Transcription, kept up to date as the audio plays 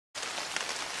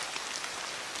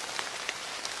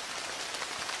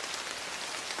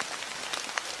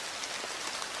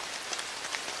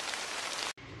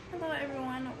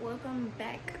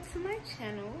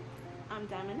channel. I'm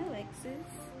Diamond Alexis.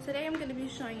 Today I'm going to be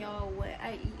showing y'all what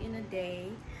I eat in a day.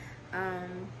 I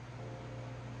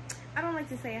don't like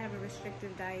to say I have a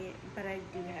restrictive diet, but I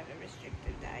do have a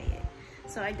restrictive diet.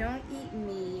 So I don't eat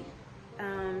meat.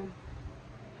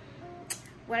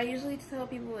 What I usually tell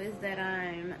people is that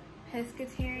I'm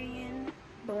pescatarian,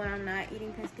 but when I'm not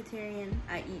eating pescatarian,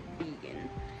 I eat vegan.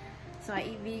 So I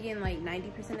eat vegan like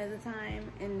 90% of the time,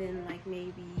 and then like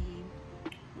maybe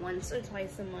once or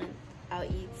twice a month I'll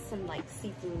eat some like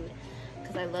seafood,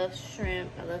 because I love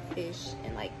shrimp, I love fish,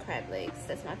 and like crab legs.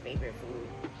 That's my favorite food.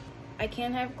 I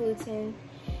can't have gluten,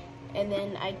 and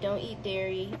then I don't eat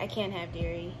dairy. I can't have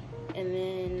dairy, and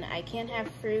then I can't have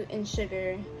fruit and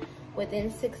sugar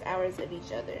within 6 hours of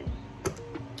each other.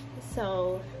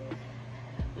 So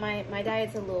my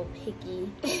diet's a little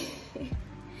picky.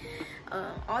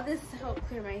 All this to help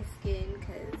clear my skin,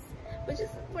 which is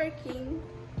working,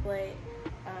 but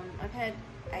I've had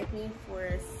acne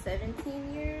for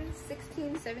 17 years,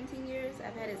 16, 17 years.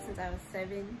 I've had it since I was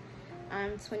 7.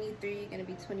 I'm 23, gonna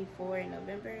be 24 in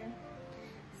November.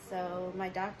 So my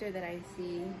doctor that I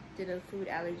see did a food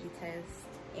allergy test,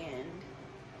 and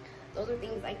those are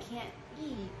things I can't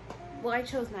eat. Well, I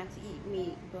chose not to eat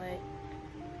meat, but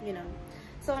you know.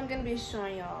 So I'm gonna be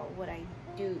showing y'all what I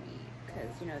do eat, because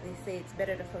you know, they say it's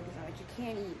better to focus on what you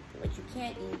can eat than what you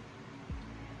can't eat.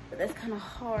 But that's kind of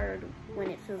hard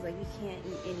when it feels like you can't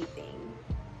eat anything.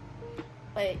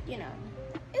 But you know,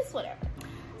 it's whatever.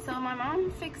 So my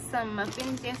mom fixed some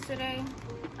muffins yesterday.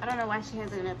 I don't know why she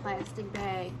has it in a plastic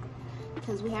bag,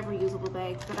 because we have reusable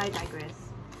bags, but I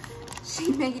digress.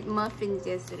 She made muffins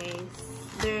yesterday.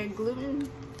 They're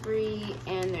gluten-free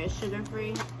and they're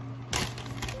sugar-free,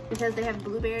 because they have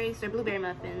blueberries. They're blueberry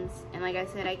muffins, and like I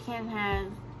said, I can't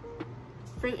have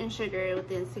fruit and sugar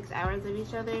within 6 hours of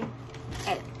each other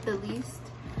at the least.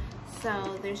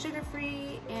 So they're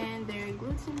sugar-free and they're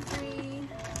gluten-free.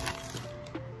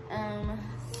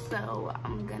 So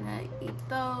I'm gonna eat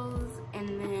those and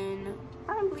then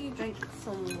probably drink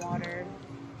some water.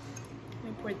 Let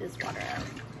me pour this water out.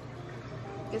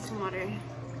 Get some water.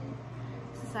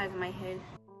 It's the size of my head.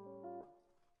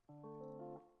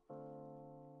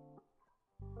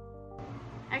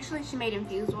 Actually, she made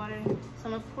infused water, so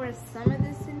I'm gonna pour some of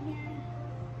this in here,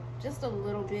 just a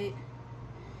little bit.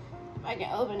 If I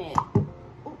can open it.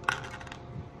 Ooh.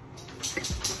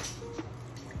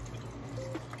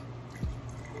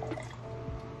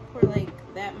 Pour like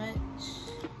that much,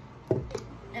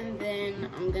 and then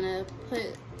I'm gonna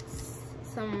put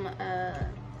some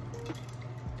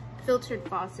filtered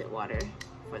faucet water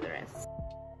for the rest.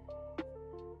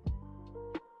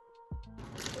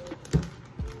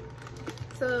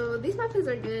 So these muffins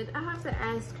are good. I have to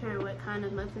ask her what kind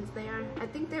of muffins they are. I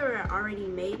think they were already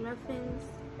made muffins,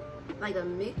 like a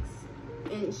mix,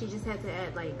 and she just had to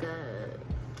add like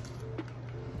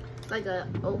a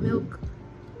oat milk.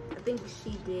 I think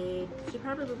she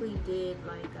probably did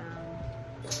like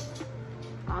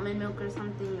almond milk or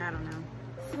something, I don't know.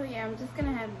 So yeah, I'm just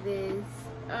gonna have this.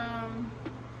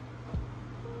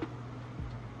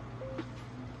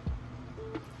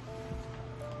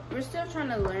 We're still trying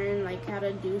to learn like how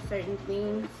to do certain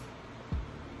things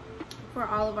for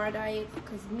all of our diets,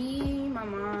 because me, my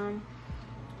mom,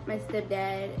 my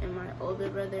stepdad, and my older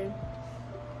brother,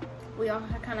 we all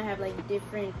kind of have like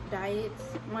different diets.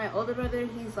 My older brother,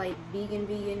 he's like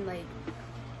vegan, like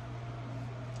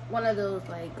one of those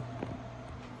like,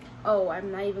 oh,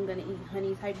 I'm not even gonna eat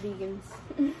honey type vegans.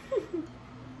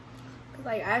 Cause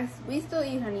like we still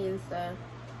eat honey and stuff.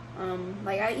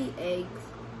 Like I eat eggs,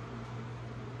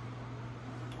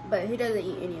 but he doesn't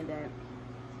eat any of that.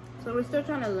 So we're still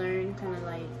trying to learn kind of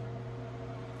like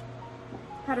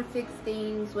how to fix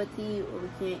things, what to eat, what we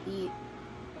can't eat.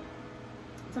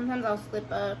 Sometimes I'll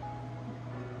slip up,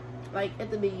 like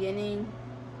at the beginning,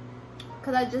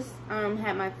 because I just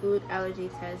had my food allergy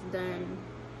test done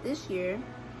this year,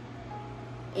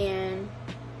 and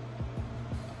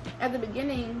at the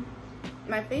beginning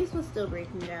my face was still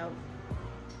breaking out,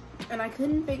 and I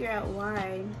couldn't figure out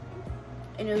why.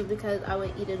 And it was because I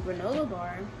would eat a granola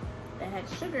bar that had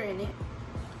sugar in it,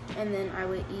 and then I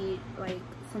would eat like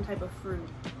some type of fruit,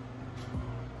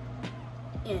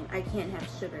 and I can't have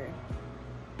sugar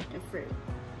and fruit,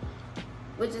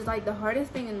 which is like the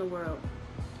hardest thing in the world.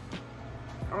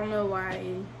 I don't know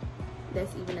why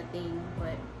that's even a thing,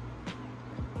 but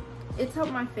it's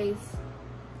helped my face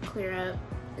clear up.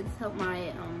 It's helped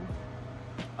my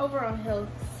overall health,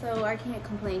 so I can't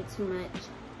complain too much.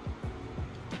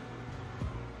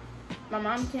 My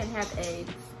mom can't have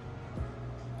eggs,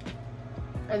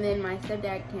 and then my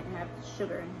stepdad can't have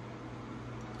sugar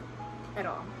at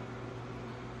all.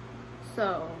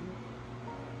 So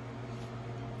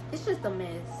It's just a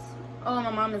mess. Oh,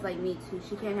 my mom is like me too.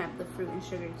 She can't have the fruit and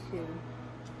sugar too.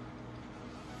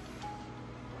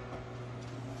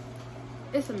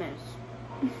 It's a mess.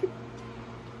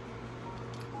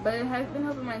 But it has been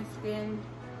helping my skin.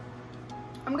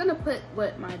 I'm gonna put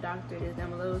what my doctor is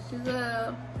down below. She's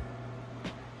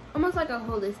almost like a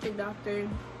holistic doctor.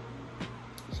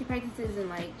 She practices in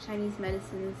like Chinese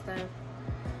medicine and stuff.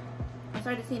 I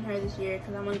started seeing her this year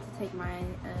because I wanted to take my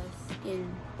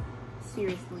skin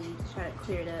seriously to try to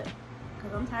clear it up,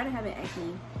 because I'm tired of having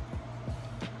acne.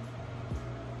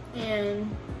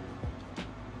 And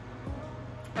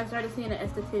I started seeing an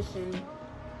esthetician,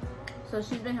 so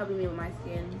she's been helping me with my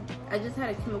skin. I just had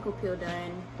a chemical peel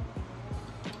done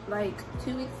like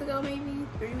 2 weeks ago, maybe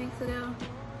 3 weeks ago.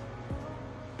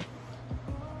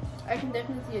 I can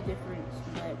definitely see a difference,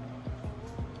 but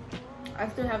I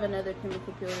still have another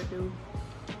chemical peel to do.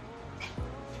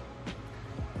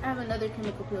 I have another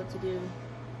chemical peel to do,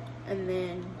 and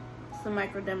then some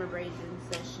microdermabrasion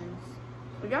sessions.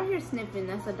 If y'all hear sniffing,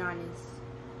 that's Adonis.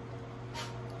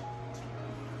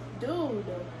 Dude.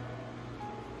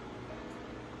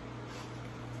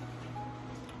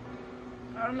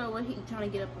 I don't know what he's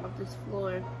trying to get up off this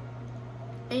floor.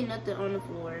 Ain't nothing on the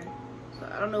floor. So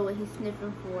I don't know what he's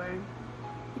sniffing for.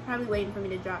 He's probably waiting for me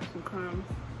to drop some crumbs.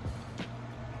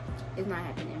 It's not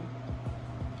happening.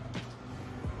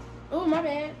 Oh, my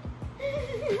bad.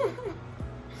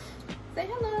 Say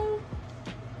hello.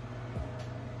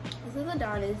 This is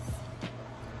Adonis.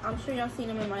 I'm sure y'all seen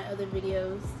him in my other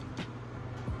videos.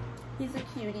 He's a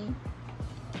cutie.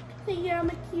 Say yeah, I'm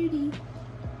a cutie.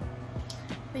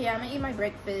 But yeah, I'm gonna eat my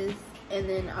breakfast and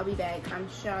then I'll be back. I'm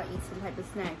sure I'll eat some type of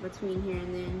snack between here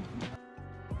and then.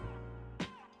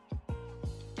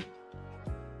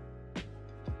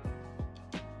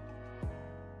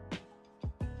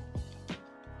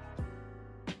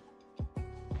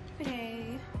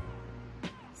 Okay,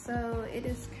 so it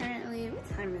is currently, what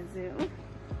time is it?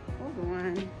 Hold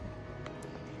on.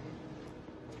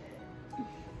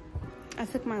 I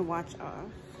took my watch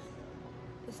off.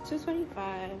 It's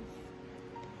 2:25.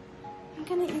 I'm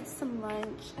gonna eat some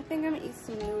lunch. I think I'm gonna eat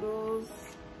some noodles.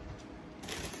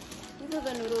 These are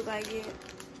the noodles I get.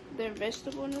 They're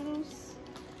vegetable noodles.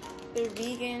 They're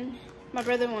vegan. My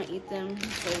brother won't eat them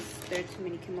because there are too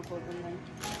many chemicals in them.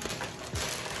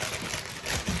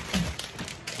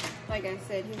 Like I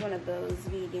said, he's one of those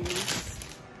vegans.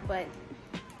 But,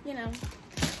 you know,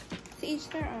 to each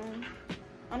their own.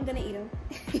 I'm gonna eat them.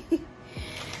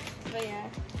 But yeah,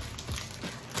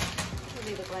 that's what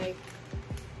they look like.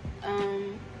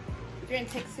 If you're in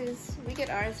Texas, we get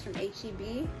ours from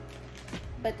HEB,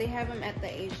 but they have them at the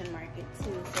Asian market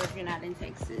too. So if you're not in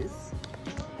Texas,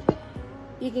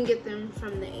 you can get them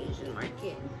from the Asian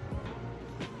market.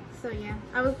 So yeah,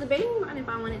 I was debating on if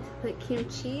I wanted to put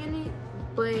kimchi in it,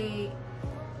 but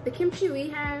the kimchi we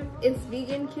have is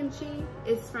vegan kimchi.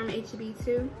 It's from HEB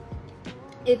too.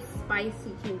 It's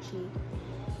spicy kimchi,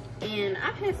 and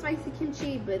I've had spicy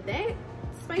kimchi, but that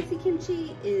spicy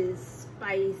kimchi is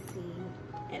spicy,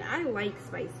 and I like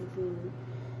spicy food,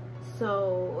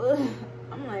 so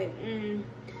I'm like,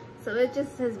 So it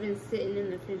just has been sitting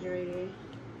in the refrigerator.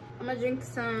 I'm gonna drink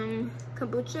some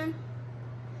kombucha.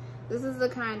 This is the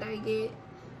kind I get.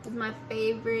 It's my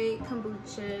favorite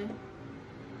kombucha.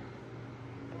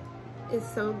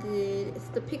 It's so good. It's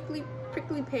the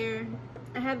prickly pear.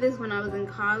 I had this when I was in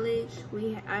college.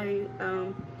 I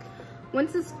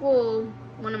went to school,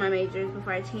 one of my majors,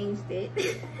 before I changed it.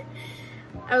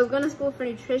 I was going to school for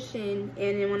nutrition,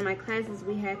 and in one of my classes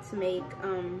we had to make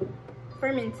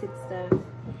fermented stuff.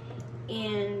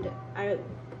 And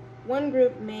one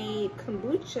group made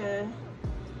kombucha,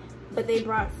 but they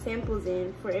brought samples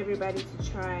in for everybody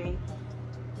to try.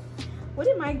 What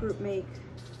did my group make?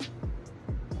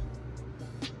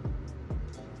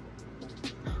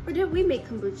 Or did we make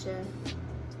kombucha?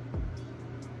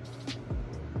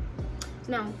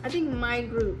 No, I think my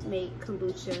group made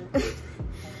kombucha.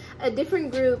 A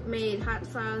different group made hot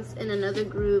sauce, and another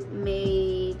group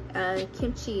made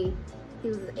kimchi. He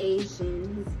was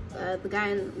Asian. The guy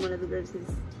in one of the groups,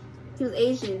 he was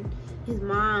Asian. His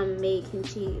mom made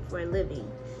kimchi for a living.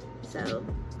 So,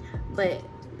 but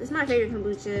it's my favorite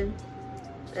kombucha.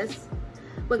 That's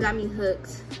what got me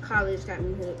hooked. College got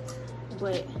me hooked.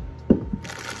 But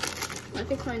I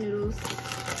fix my noodles.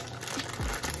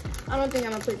 I don't think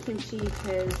I'm gonna put kimchi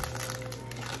because,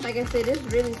 like I said, it's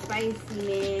really spicy,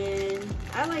 man.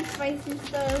 I like spicy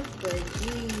stuff, but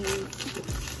geez,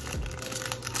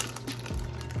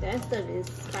 that stuff is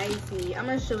spicy. I'm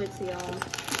gonna show it to y'all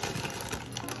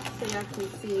so y'all can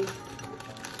see.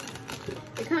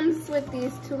 It comes with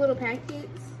these 2 little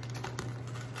packets.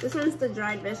 This one's the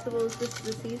dried vegetables. This is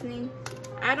the seasoning.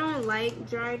 I don't like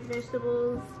dried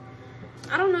vegetables.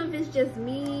 I don't know if it's just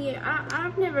me.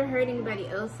 I've never heard anybody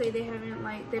else say they don't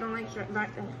like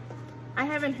I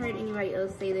haven't heard anybody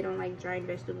else say they don't like dried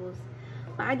vegetables.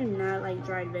 But I do not like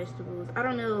dried vegetables. I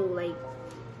don't know, like,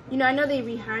 you know, I know they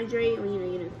rehydrate when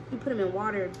you put them in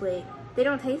water, but they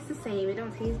don't taste the same. It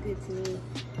don't taste good to me.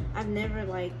 I've never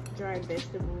liked dried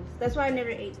vegetables. That's why I never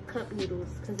ate cup noodles,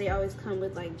 because they always come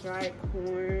with like dried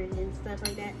corn and stuff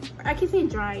like that. I keep saying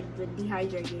dried, but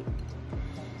dehydrated.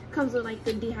 Comes with like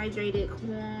the dehydrated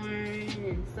corn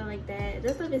and stuff like that.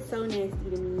 That stuff is so nasty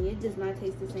to me. It does not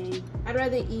taste the same. I'd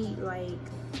rather eat like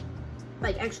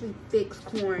actually fix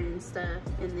corn and stuff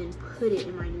and then put it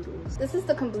in my noodles. This is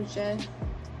the kombucha.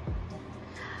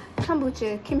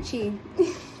 Kimchi.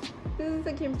 This is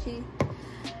the kimchi.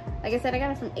 Like I said, I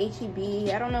got it from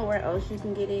H-E-B. I don't know where else you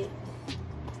can get it.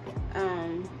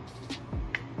 I'm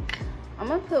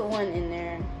gonna put one in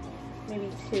there, maybe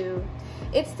 2.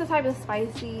 It's the type of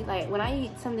spicy, like when I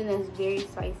eat something that's very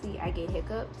spicy, I get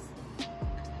hiccups.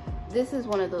 This is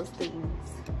one of those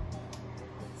things.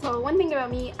 So one thing about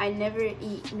me, I never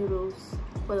eat noodles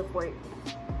with a fork.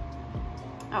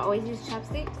 I always use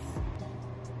chopsticks.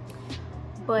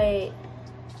 But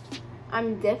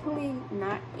I'm definitely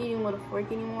not eating with a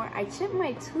fork anymore. I chipped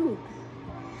my tooth.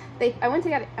 I went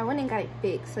and got it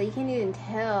fixed, so you can't even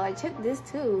tell. I chipped this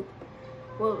tooth.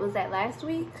 What was that, last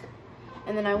week?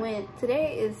 And then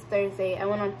today is Thursday. I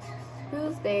went on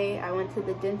Tuesday, I went to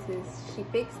the dentist. She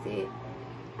fixed it.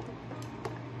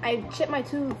 I chipped my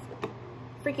tooth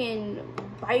freaking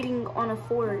biting on a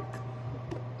fork.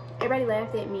 Everybody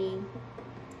laughed at me.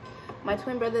 My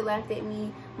twin brother laughed at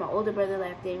me. My older brother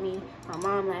laughed at me. My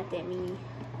mom laughed at me.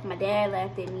 My dad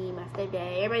laughed at me. My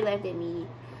stepdad. Everybody laughed at me.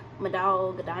 My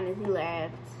dog, Adonis, he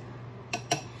laughed.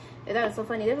 And that was so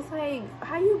funny. They was like,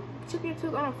 how you chip your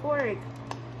tooth on a fork?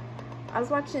 I was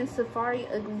watching Safari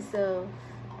Ugly Self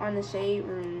on the Shade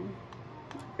Room.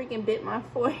 Freaking bit my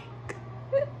fork.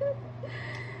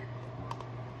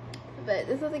 But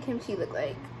this is what the kimchi look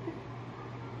like.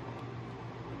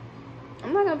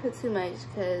 I'm not gonna put too much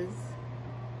because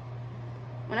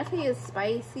when I tell you it's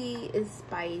spicy, it's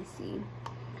spicy.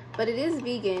 But it is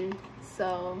vegan,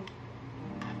 so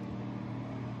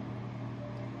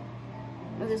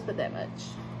I'll just put that much.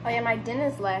 Oh yeah, my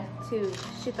dentist laughed too.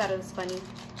 She thought it was funny.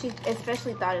 She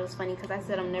especially thought it was funny because I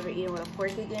said I'm never eating with a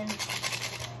fork again.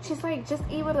 She's like, just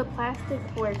eat with a plastic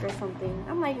fork or something.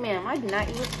 I'm like, ma'am, I do not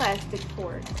eat with plastic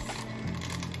forks.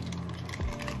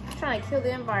 I'm trying to kill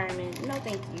the environment. No,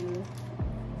 thank you.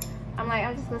 I'm like,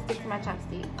 I'm just gonna stick to my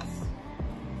chopsticks.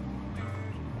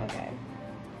 Okay.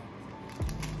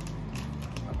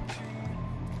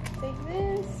 Take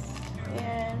this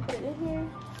and put it in here.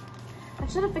 I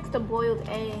should have fixed a boiled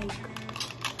egg.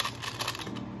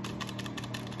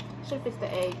 Should have fixed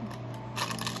the egg.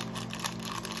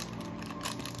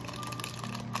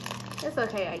 It's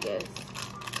okay, I guess.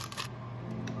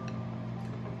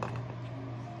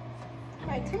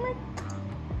 Alright, turmeric.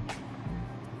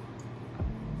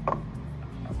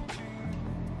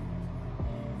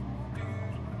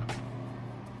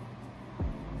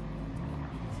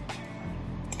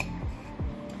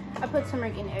 I put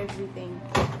turmeric in everything.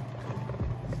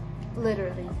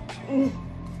 Literally. And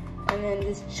then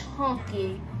this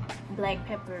chunky black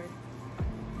pepper.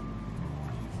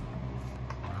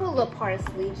 Put a little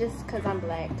parsley just because I'm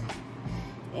black.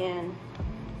 And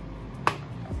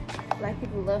black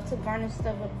people love to garnish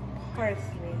stuff with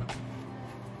parsley.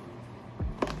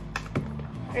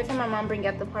 Every time my mom brings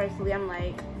out the parsley, I'm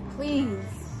like, please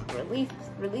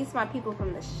release my people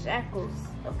from the shackles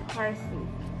of parsley.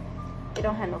 It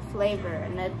don't have no flavor or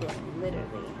nothing,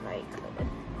 literally. Like,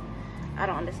 I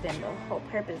don't understand the whole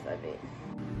purpose of it.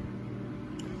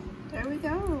 There we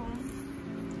go.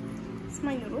 It's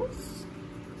my noodles.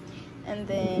 And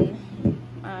then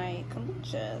my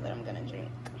kombucha that I'm gonna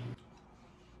drink.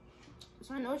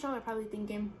 So I know what y'all are probably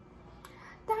thinking,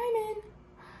 Diamond,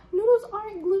 noodles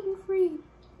aren't gluten-free.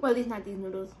 Well, at least not these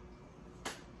noodles.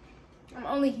 I'm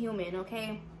only human,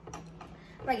 okay?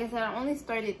 Like I said, I only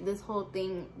started this whole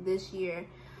thing this year.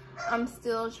 I'm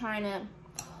still trying to,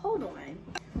 hold on.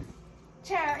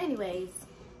 Child, anyways,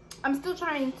 I'm still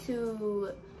trying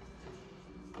to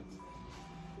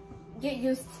get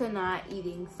used to not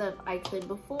eating stuff I could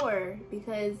before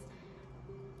because,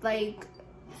 like,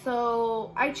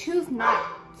 so I choose not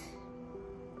to.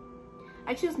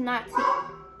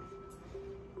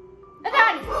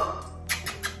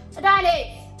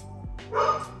 Adonis!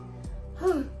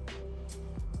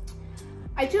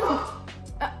 I choose,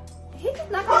 he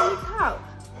just not gonna let me talk.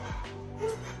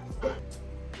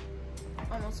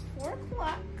 Almost 4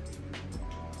 o'clock.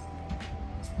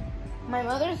 My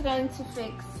mother's going to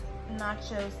fix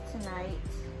nachos tonight.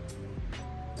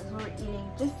 That's what we're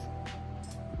eating. Just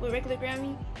with regular ground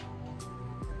meat?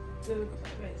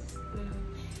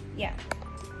 Yeah.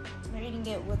 We're eating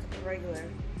it with regular,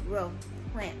 well,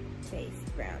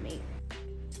 plant-based ground meat.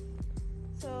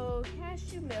 So,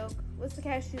 cashew milk. What's the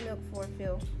cashew milk for,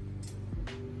 Phil?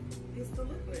 It's the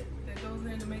liquid that goes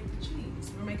in to make the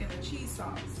cheese. We're making a cheese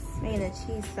sauce. Making a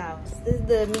cheese sauce. This is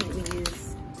the meat we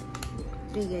use.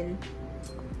 Vegan.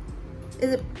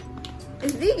 Is it?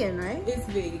 It's vegan, right? It's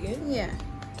vegan. Yeah.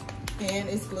 And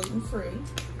it's gluten-free.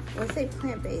 Well, I say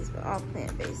plant-based, but all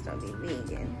plant-based don't be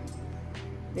vegan.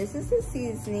 This is the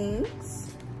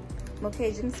seasonings.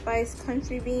 Cajun spice,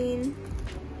 country bean,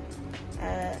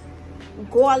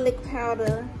 garlic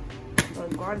powder, or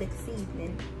garlic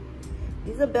seasoning.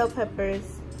 These are bell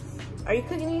peppers. Are you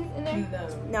cooking these in there? No.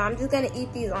 No, I'm just gonna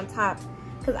eat these on top.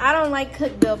 Cause I don't like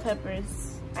cooked bell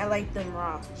peppers. I like them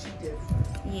raw. She different.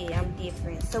 Yeah, I'm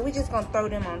different. So we're just gonna throw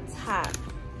them on top.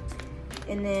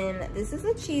 And then this is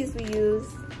the cheese we use.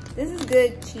 This is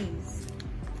good cheese.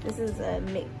 This is a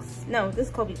mix. No, this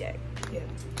is Kobe Jack. Yeah.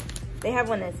 They have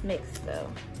one that's mixed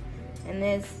though. And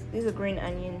these are green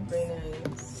onions. Green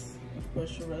onions. Of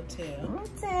course, your rotel.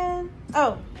 Rotel.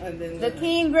 Oh, and then the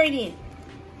key ingredient.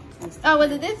 Oh,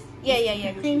 was it this?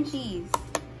 Yeah. Cream cheese.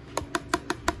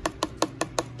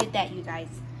 Get that, you guys.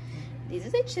 These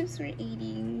are the chips we're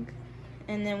eating.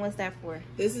 And then what's that for?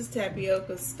 This is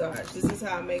tapioca starch. This is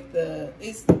how I make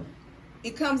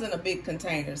it comes in a big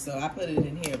container, so I put it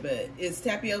in here, but it's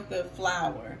tapioca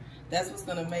flour. That's what's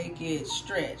gonna make it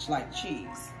stretch like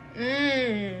cheese.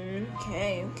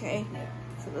 Okay. Yeah.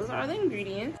 So those are the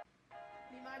ingredients.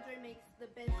 Mi madre makes the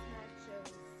best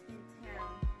nachos in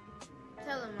town.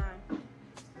 Tell them, Mom.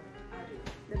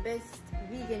 The best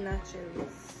vegan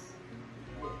nachos.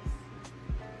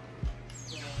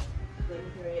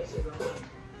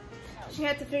 She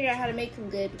had to figure out how to make them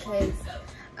good because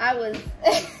I was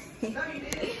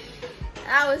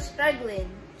I was struggling.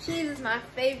 Cheese is my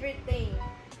favorite thing.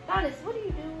 Donis, what are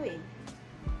you doing?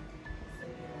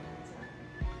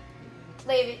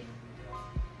 Leave it.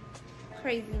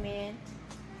 Crazy man.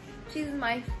 Cheese is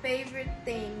my favorite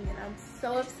thing and I'm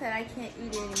so upset I can't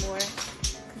eat it anymore.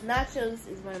 Cause nachos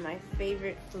is one of my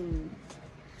favorite foods.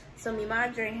 So mi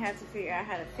madre had to figure out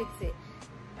how to fix it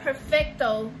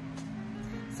perfecto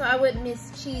so I wouldn't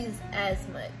miss cheese as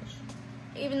much.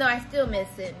 Even though I still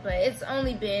miss it, but it's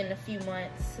only been a few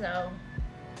months, so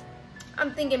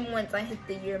I'm thinking once I hit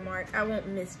the year mark, I won't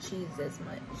miss cheese as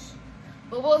much.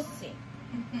 But we'll see.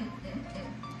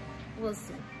 We'll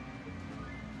see.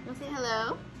 Wanna say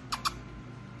hello?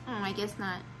 Oh, I guess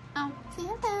not. Oh, say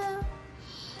hello.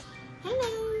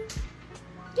 Hello.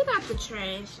 Get out the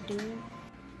trash, dude.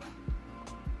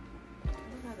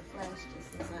 Look how the flash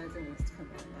just decides it wants to come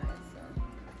on by itself.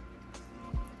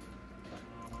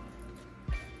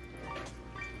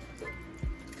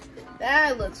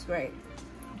 That looks great.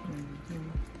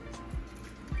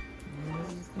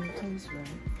 It's gonna taste right.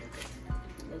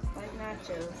 Looks like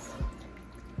nachos.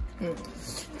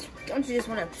 Don't you just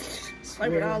want to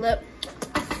slurp it all up?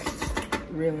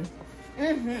 Really?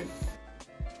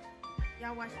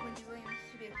 Y'all watch Wendy Williams.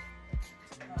 She be.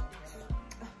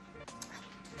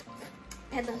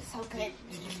 That looks so good.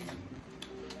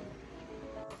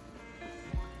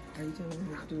 Are you telling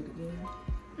me to do it again?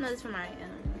 No, this is for my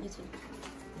YouTube.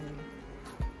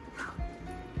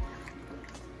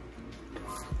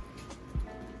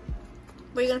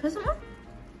 Were you gonna put some more?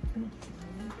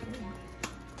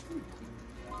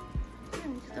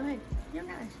 Go ahead. You're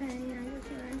not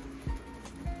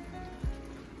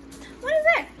What is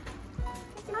that?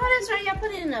 Oh, that's right. Y'all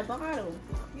put it in a bottle.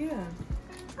 Yeah.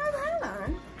 Oh, hold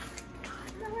on.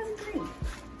 That wasn't green.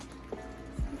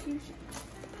 Confusion.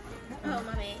 Oh,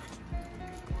 my bad.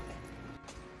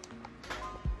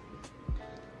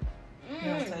 You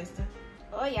want to taste it?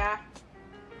 Oh, yeah.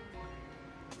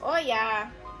 Oh, yeah.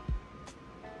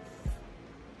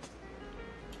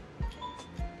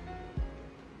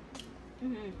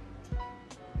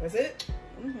 That's it?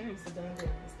 It's done.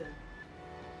 It's done.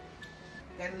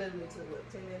 Got a little bit to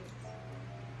what, 10 minutes?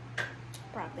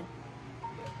 Propping.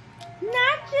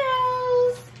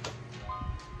 Nachos!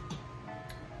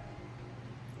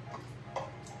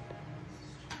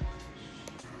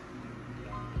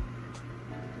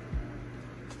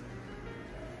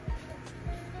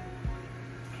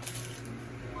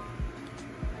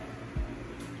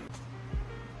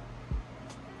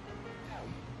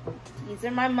 These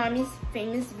are my mommy's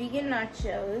famous vegan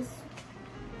nachos.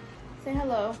 Say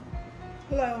hello.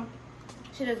 Hello.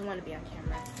 She doesn't want to be on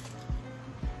camera.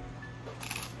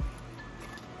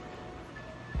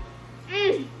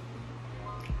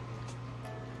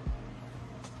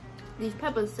 These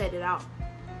peppers set it out.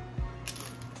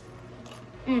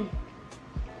 I'm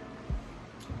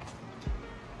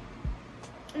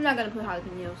not gonna put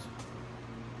jalapenos.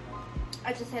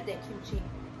 I just had that kimchi.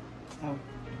 Oh.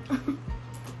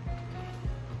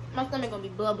 My stomach gonna be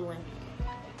bubbling.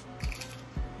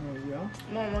 There you go.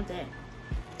 I don't want that.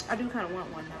 I do kind of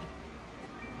want one now.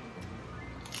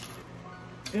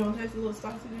 You don't taste a little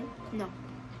spicy there?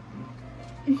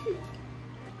 No.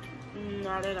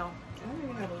 Not at all. I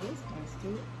think it have a little spice to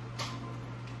it.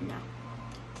 No.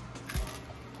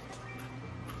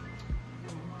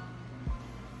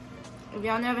 If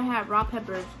y'all never had raw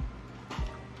peppers,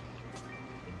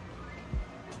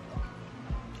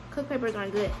 cooked peppers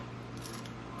aren't good.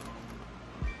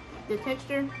 The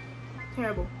texture,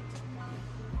 terrible.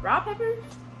 Raw peppers,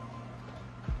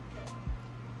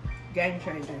 Game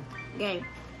changer. game.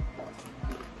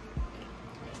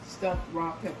 Stuffed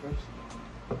raw peppers.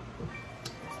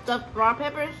 Stuffed raw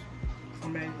peppers,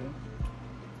 Amazing.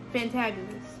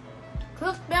 fantabulous.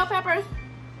 Cooked bell peppers,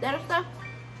 that other stuff,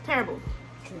 terrible.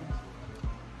 True.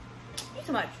 You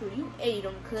talking about true? You ate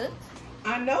them cooked.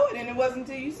 I know it, and it wasn't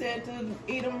until you said to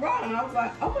eat them raw, and I was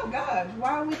like, oh my gosh,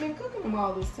 why have we been cooking them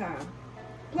all this time?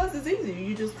 Plus, it's easy.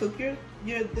 You just cook the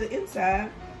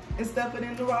inside and stuff it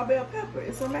in the raw bell pepper.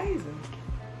 It's amazing.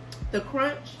 The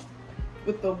crunch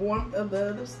with the warmth of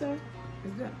the other stuff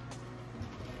is good.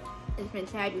 It's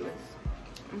fantabulous.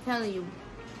 I'm telling you,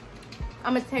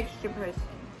 I'm a texture person.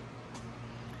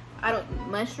 I don't eat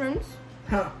mushrooms.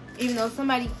 Huh. Even though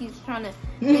somebody keeps trying to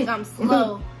think I'm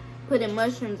slow putting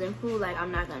mushrooms in food, like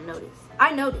I'm not gonna notice.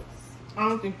 I notice. I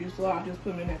don't think you're slow. I just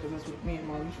put them in there because that's what me and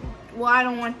Maurice want. Well, I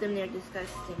don't want them. They're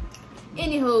disgusting.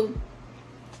 Anywho,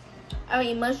 I don't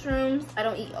eat mushrooms. I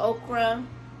don't eat okra.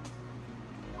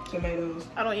 Tomatoes.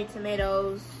 I don't eat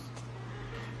tomatoes.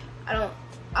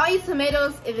 I'll eat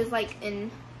tomatoes if it's like in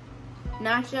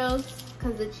nachos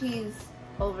because the cheese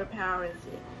overpowers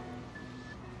it.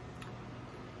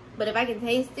 But if I can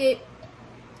taste it,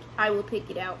 I will pick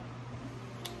it out.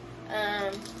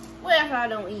 What else I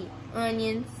don't eat?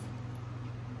 Onions.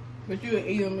 But you would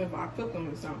eat them if I cook them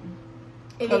or something.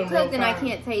 If Cut it's 'em real cooked, then I fine.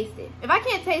 can't taste it. If I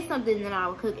can't taste something, then I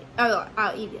will cook it. Oh,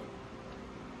 I'll eat it.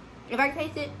 If I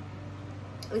taste it,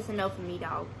 it's a no for me,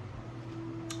 dog.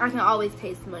 I can always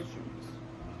taste mushrooms.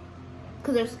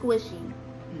 Because they're squishy.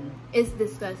 It's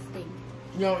disgusting.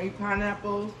 You don't eat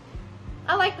pineapples?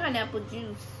 I like pineapple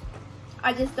juice.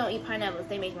 I just don't eat pineapples.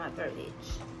 They make my throat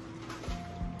itch.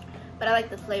 But I like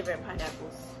the flavor of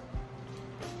pineapples.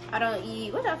 I don't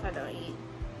eat... What else I don't eat?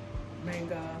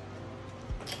 Mango.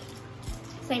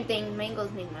 Same thing.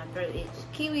 Mangoes make my throat itch.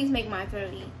 Kiwis make my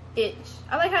throat itch.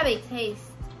 I like how they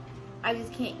taste. I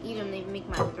just can't eat them. They make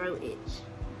my throat itch.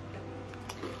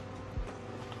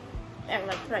 Act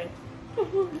like Trey.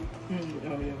 Oh,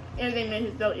 yeah. Everything makes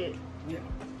his throat itch. Yeah.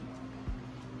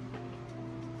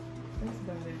 That's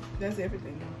about it. That's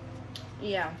everything, though.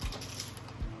 Yeah.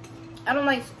 I don't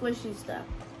like squishy stuff.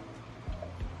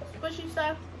 Squishy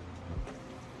stuff,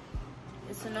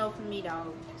 it's a no for me,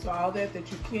 dog. So all that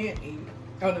you can't eat,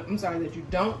 oh no, I'm sorry, that you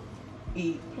don't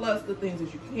eat, plus the things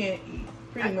that you can't eat,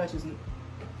 pretty much is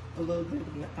a little bit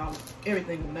of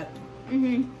everything or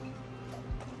nothing.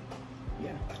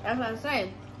 Yeah. That's what I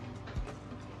said.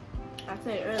 I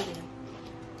said it earlier.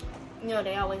 You know,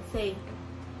 they always say,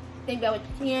 think about what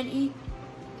you can eat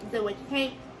instead of what you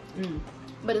can't.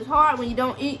 But it's hard when you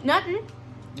don't eat nothing.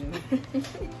 Yeah.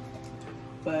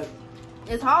 But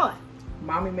it's hard.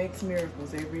 Mommy makes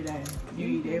miracles every day. You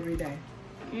eat every day.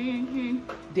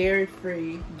 Dairy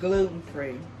free, gluten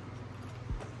free.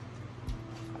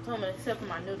 I told them except for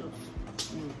my noodles.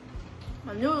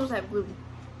 My noodles have gluten.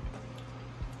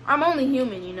 I'm only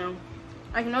human, you know.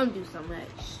 I can only do so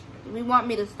much. Do we want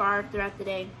me to starve throughout the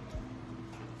day?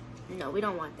 No, we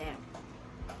don't want that.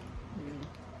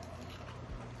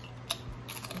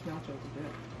 Nachos are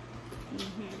good.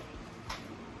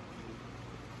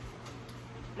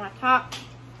 My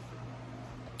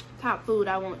top food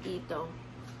I won't eat though.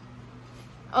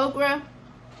 Okra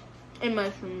and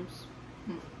mushrooms.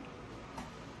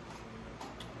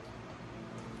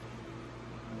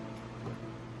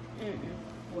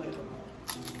 Whatever.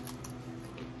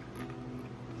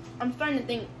 I'm starting to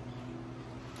think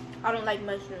I don't like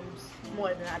mushrooms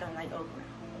more than I don't like okra.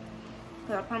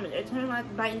 Because I promise, every time I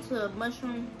bite into a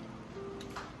mushroom,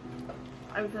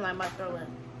 I feel like I might throw up.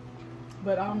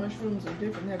 But all mushrooms are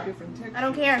different, have different textures. I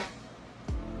don't care.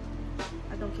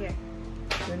 I don't care.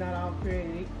 They're not all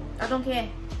created equal. I don't care.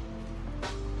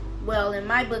 Well, in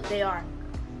my book, they are.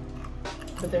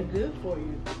 But they're good for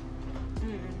you.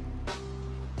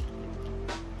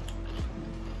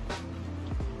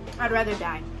 I'd rather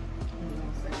die.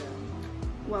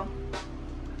 well,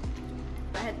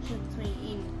 if I had to choose between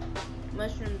eating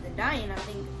mushrooms and dying, I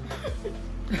think.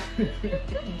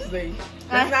 See,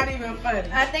 that's not even funny.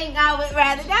 I think I would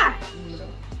rather die.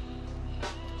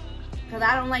 Because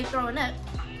I don't like throwing up.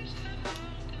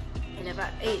 And if I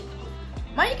ate,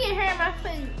 why you get hair in my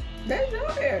face? That's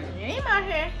your hair. It ain't my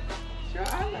hair. It's your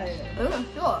eyelash. Oh,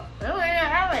 sure. It ain't your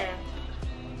eyelash.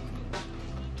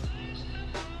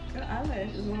 Your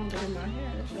eyelash is longer than my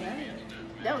hair. That's your eyelash.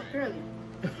 That was curly.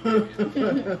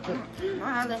 My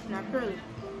eyelash not curly.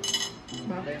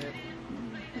 My bad.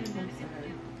 I'm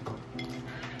sorry.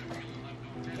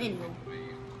 Anyway.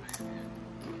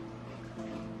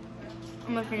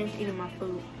 I'm gonna finish eating my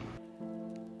food.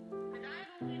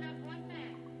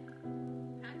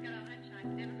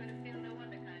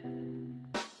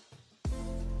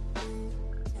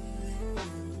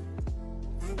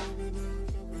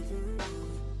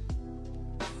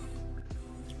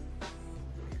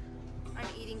 I'm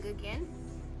eating again.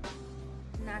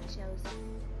 Nachos.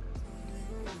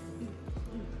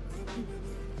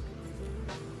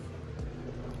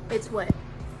 It's what?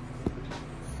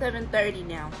 7:30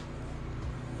 now.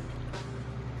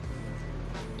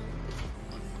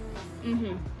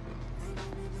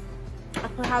 I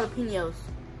put jalapenos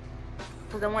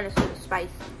because I want it sort of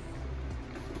spicy.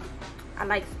 I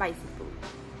like spicy food.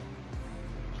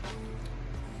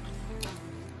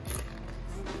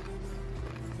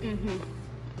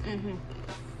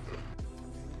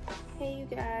 Hey you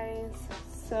guys,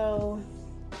 so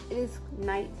it is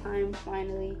nighttime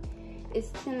finally.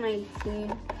 It's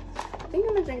 10:19. I think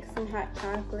I'm gonna drink some hot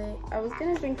chocolate. I was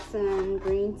gonna drink some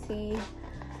green tea,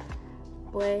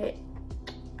 but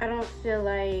I don't feel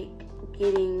like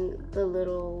getting the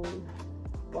little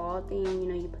ball thing, you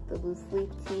know, you put the loose leaf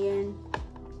tea in.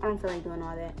 I don't feel like doing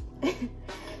all that.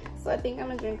 So I think I'm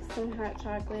gonna drink some hot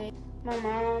chocolate. My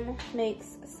mom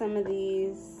makes some of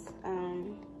these.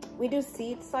 We do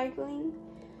seed cycling.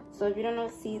 So if you don't know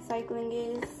what seed cycling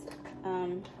is,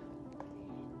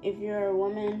 if you're a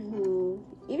woman who,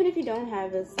 even if you don't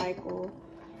have a cycle,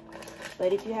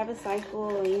 but if you have a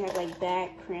cycle and you have like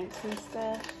back cramps and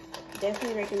stuff,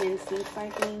 definitely recommend seed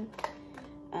cycling.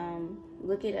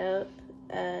 Look it up.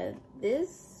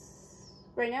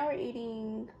 Right now we're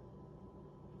eating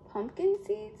pumpkin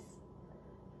seeds,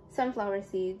 sunflower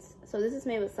seeds. So this is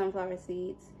made with sunflower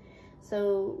seeds.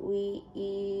 So we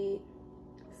eat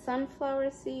sunflower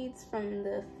seeds from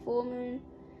the full moon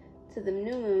to the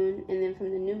new moon, and then from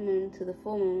the new moon to the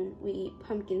full moon, we eat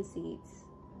pumpkin seeds,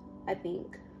 I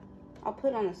think. I'll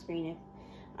put it on the screen if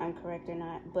I'm correct or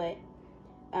not, but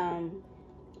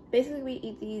basically we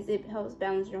eat these. It helps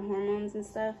balance your hormones and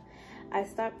stuff. I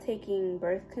stopped taking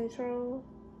birth control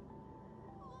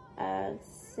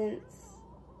since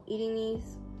eating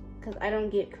these because I don't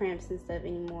get cramps and stuff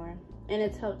anymore, and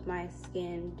it's helped my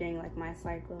skin during like my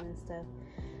cycle and stuff.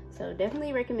 So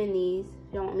definitely recommend these. If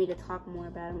you don't want me to talk more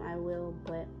about them, I will,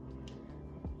 but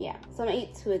yeah. So I'm gonna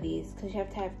eat 2 of these because you have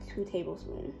to have 2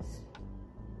 tablespoons.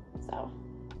 So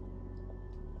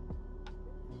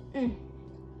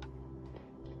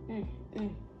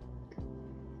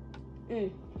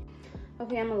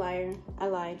okay, I'm a liar. I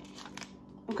lied.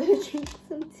 I'm gonna drink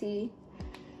some tea.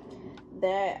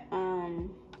 That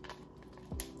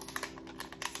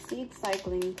seed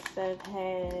cycling stuff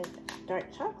had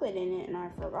dark chocolate in it and I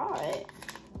forgot.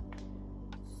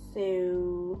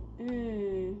 So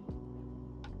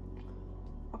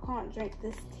I can't drink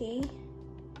this tea.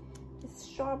 It's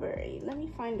strawberry. Let me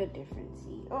find a different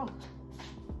tea. Oh,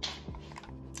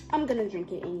 I'm gonna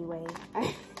drink it anyway.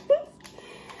 I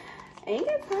ain't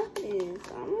got time for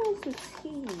this. I want some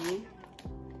tea.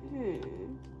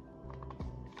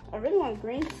 I really want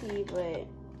green tea, but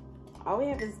all we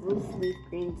have is loose leaf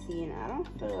green tea, and I don't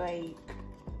feel like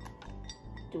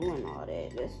doing all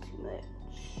that. That's too much.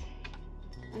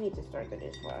 I need to start the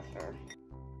dishwasher.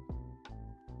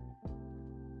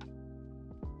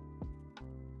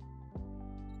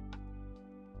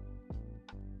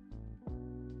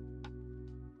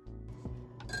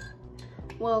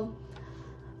 Well,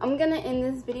 I'm gonna end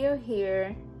this video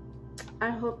here.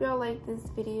 I hope y'all like this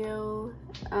video.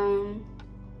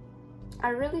 I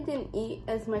really didn't eat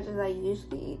as much as I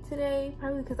usually eat today,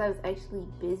 probably because I was actually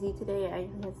busy today. I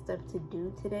actually had stuff to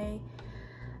do today.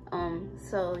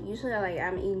 So usually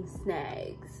I'm eating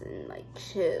snacks and like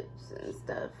chips and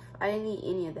stuff. I didn't eat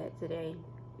any of that today.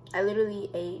 I literally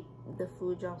ate the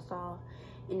food y'all saw,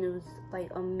 and it was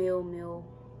like a meal,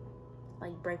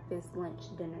 like breakfast,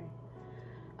 lunch, dinner.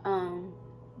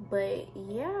 But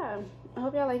yeah, I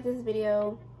hope y'all like this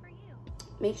video.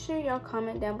 Make sure y'all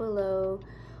comment down below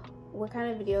what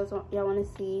kind of videos y'all want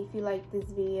to see if you like this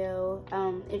video.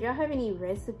 If y'all have any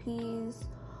recipes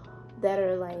that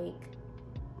are like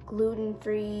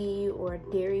gluten-free or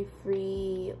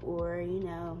dairy-free, or, you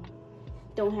know,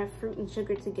 don't have fruit and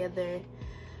sugar together,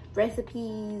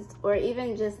 recipes, or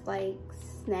even just like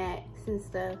snacks and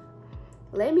stuff,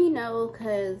 let me know,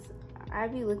 because I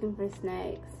be looking for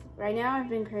snacks. Right now I've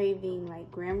been craving like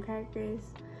graham crackers,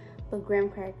 but graham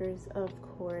crackers, of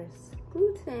course,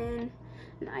 gluten,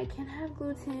 and I can't have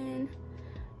gluten.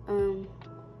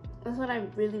 That's what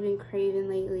I've really been craving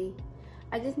lately.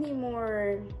 I just need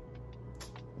more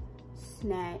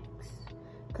snacks,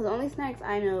 because the only snacks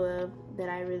I know of that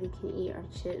I really can eat are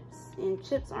chips, and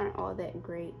chips aren't all that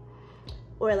great.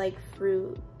 Or like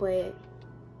fruit, but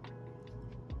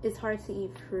it's hard to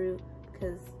eat fruit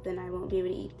because then I won't be able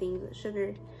to eat things with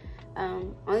sugar.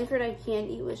 Only fruit I can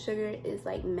eat with sugar is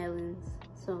like melons.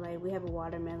 So like we have a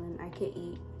watermelon, I could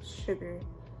eat sugar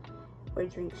or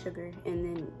drink sugar and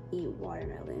then eat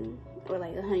watermelon, or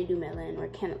like a honeydew melon or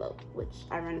cantaloupe, which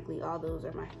ironically all those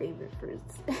are my favorite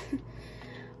fruits.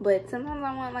 But sometimes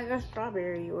I want like a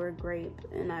strawberry or a grape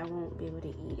and I won't be able to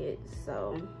eat it.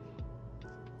 So,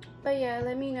 but yeah,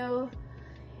 let me know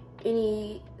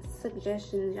any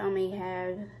suggestions y'all may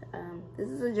have. This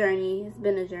is a journey. It's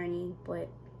been a journey, but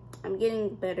I'm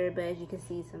getting better. But as you can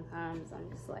see, sometimes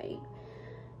I'm just like,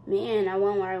 man, I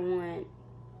want what I want.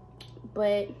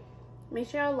 But make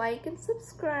sure y'all like and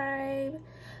subscribe,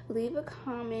 leave a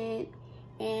comment,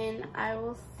 and I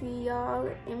will see y'all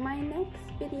in my next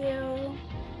video.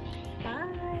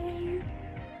 Bye.